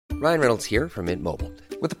Ryan Reynolds here from Mint Mobile.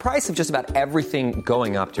 With the price of just about everything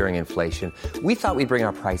going up during inflation, we thought we'd bring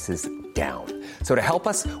our prices down. So to help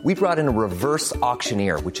us, we brought in a reverse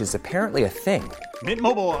auctioneer, which is apparently a thing. Mint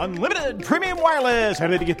Mobile Unlimited Premium Wireless. How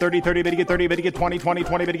to get 30, 30, bit to get 30, bit to get 20, 20,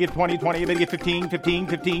 20, bit to get 20, 20, bit to get 15, 15,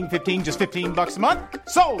 15, 15, just $15 a month?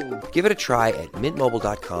 Sold! Give it a try at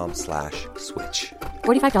mintmobile.com/switch.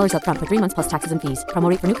 $45 up front for 3 months plus taxes and fees. Promo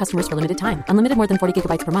rate for new customers for limited time. Unlimited more than 40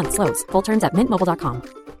 gigabytes per month. Slows full terms at mintmobile.com.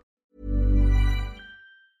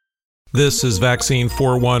 This is Vaccine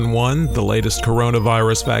 411, the latest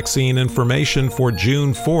coronavirus vaccine information for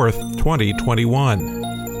June 4th, 2021.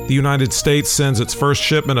 The United States sends its first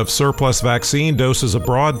shipment of surplus vaccine doses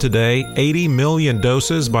abroad today, 80 million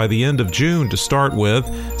doses by the end of June to start with.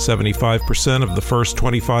 75% of the first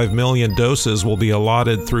 25 million doses will be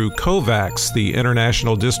allotted through COVAX, the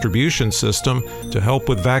international distribution system, to help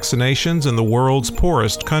with vaccinations in the world's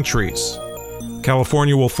poorest countries.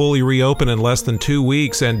 California will fully reopen in less than 2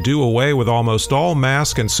 weeks and do away with almost all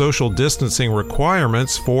mask and social distancing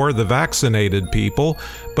requirements for the vaccinated people,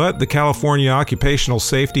 but the California Occupational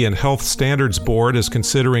Safety and Health Standards Board is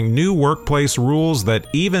considering new workplace rules that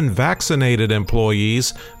even vaccinated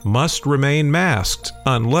employees must remain masked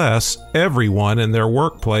unless everyone in their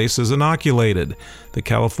workplace is inoculated. The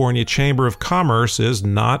California Chamber of Commerce is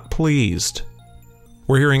not pleased.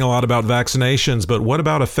 We're hearing a lot about vaccinations, but what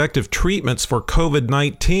about effective treatments for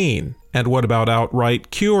COVID-19? And what about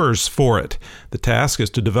outright cures for it? The task is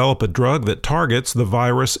to develop a drug that targets the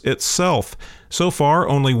virus itself. So far,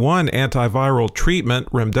 only one antiviral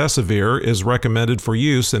treatment, remdesivir, is recommended for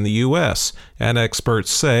use in the U.S., and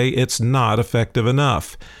experts say it's not effective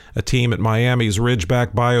enough. A team at Miami's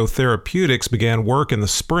Ridgeback Biotherapeutics began work in the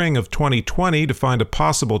spring of 2020 to find a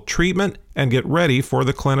possible treatment and get ready for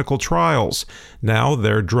the clinical trials. Now,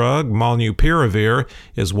 their drug, molnupiravir,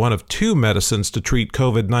 is one of 2 medicines to treat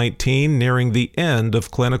COVID-19 nearing the end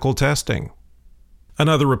of clinical testing.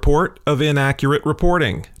 Another report of inaccurate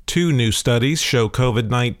reporting. 2 new studies show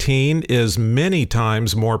COVID-19 is many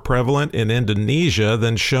times more prevalent in Indonesia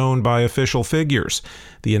than shown by official figures.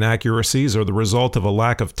 The inaccuracies are the result of a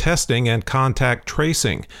lack of testing and contact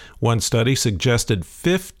tracing. One study suggested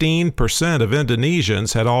 15% of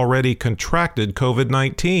Indonesians had already contracted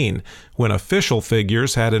COVID-19, when official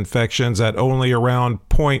figures had infections at only around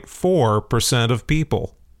 0.4% of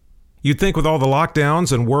people. You'd think with all the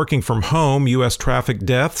lockdowns and working from home, U.S. traffic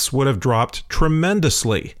deaths would have dropped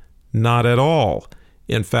tremendously. Not at all.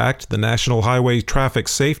 In fact, the National Highway Traffic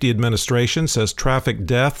Safety Administration says traffic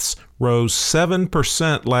deaths rose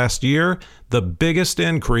 7% last year, the biggest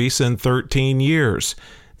increase in 13 years.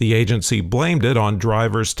 The agency blamed it on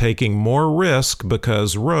drivers taking more risk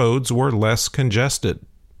because roads were less congested.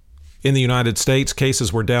 In the United States,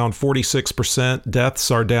 cases were down 46%, deaths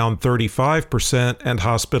are down 35%, and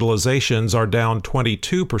hospitalizations are down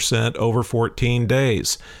 22% over 14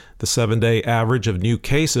 days. The 7-day average of new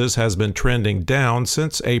cases has been trending down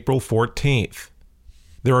since April 14th.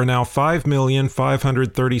 There are now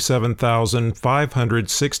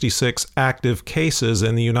 5,537,566 active cases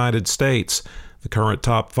in the United States. The current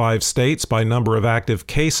top 5 states by number of active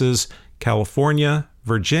cases: California,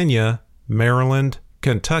 Virginia, Maryland,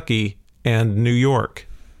 Kentucky, and New York.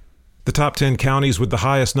 The top 10 counties with the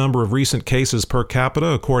highest number of recent cases per capita,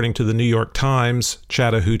 according to the New York Times: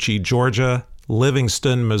 Chattahoochee, Georgia;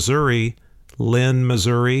 Livingston, Missouri; Lynn,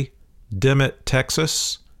 Missouri; Dimmitt,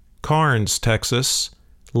 Texas; Karnes, Texas;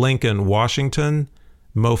 Lincoln, Washington;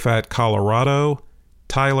 Moffat, Colorado;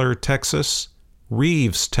 Tyler, Texas;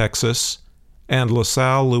 Reeves, Texas; and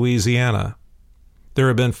LaSalle, Louisiana. There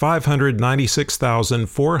have been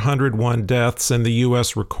 596,401 deaths in the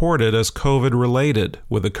U.S. recorded as COVID-related,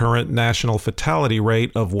 with a current national fatality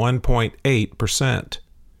rate of 1.8%.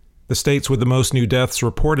 The states with the most new deaths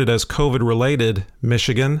reported as COVID-related: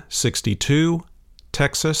 Michigan, 62;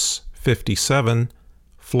 Texas, 57;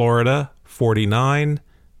 Florida, 49;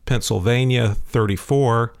 Pennsylvania,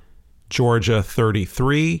 34; Georgia,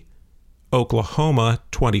 33; Oklahoma,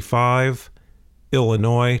 25;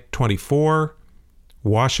 Illinois, 24;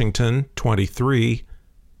 Washington, 23;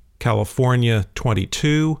 California,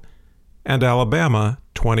 22; and Alabama,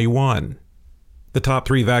 21. The top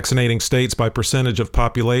 3 vaccinating states by percentage of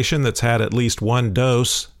population that's had at least one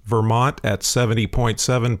dose: Vermont at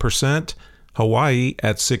 70.7%, Hawaii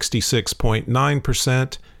at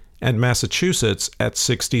 66.9%, and Massachusetts at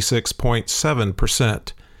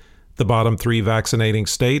 66.7%. The bottom 3 vaccinating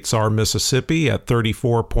states are Mississippi at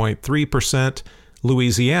 34.3%,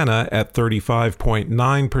 Louisiana at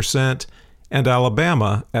 35.9%, and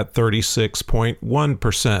Alabama at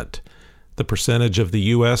 36.1%. The percentage of the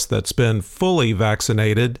U.S. that's been fully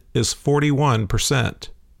vaccinated is 41%.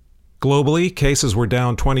 Globally, cases were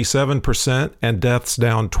down 27% and deaths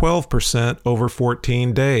down 12% over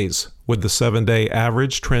 14 days, with the 7-day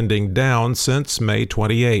average trending down since May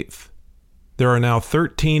 28th. There are now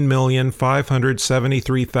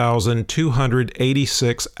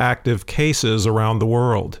 13,573,286 active cases around the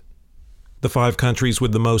world. The 5 countries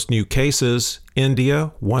with the most new cases: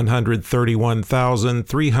 India,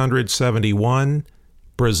 131,371,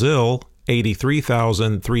 Brazil,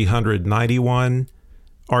 83,391,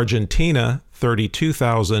 Argentina,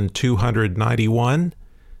 32,291,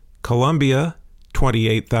 Colombia,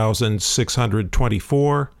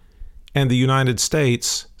 28,624, and the United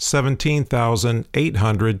States,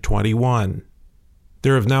 17,821.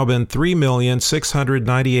 There have now been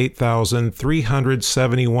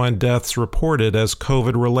 3,698,371 deaths reported as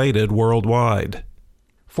COVID-related worldwide.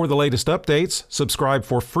 For the latest updates, subscribe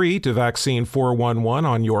for free to Vaccine 411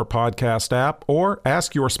 on your podcast app or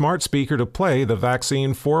ask your smart speaker to play the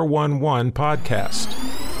Vaccine 411 podcast.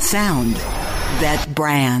 Sound that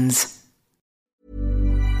brands.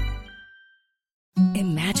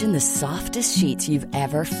 Imagine the softest sheets you've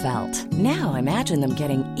ever felt. Now imagine them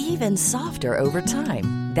getting even softer over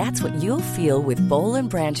time. That's what you'll feel with Boll &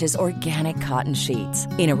 Branch's organic cotton sheets.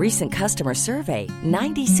 In a recent customer survey,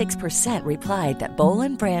 96% replied that Boll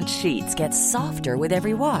 & Branch sheets get softer with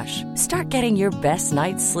every wash. Start getting your best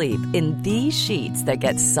night's sleep in these sheets that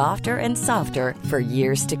get softer and softer for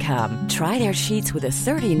years to come. Try their sheets with a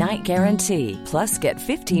 30-night guarantee. Plus, get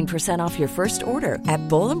 15% off your first order at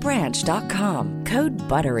bollandbranch.com. Code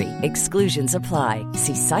BUTTERY. Exclusions apply.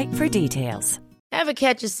 See site for details. Ever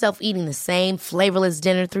catch yourself eating the same flavorless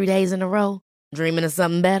dinner 3 days in a row? Dreaming of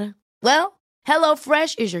something better? Well,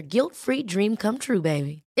 HelloFresh is your guilt-free dream come true,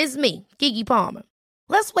 baby. It's me, Keke Palmer.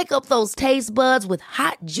 Let's wake up those taste buds with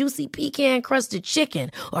hot, juicy pecan-crusted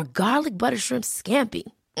chicken or garlic butter shrimp scampi.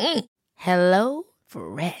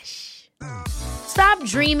 HelloFresh. Stop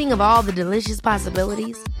dreaming of all the delicious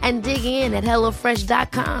possibilities and dig in at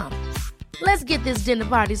HelloFresh.com. Let's get this dinner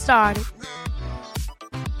party started.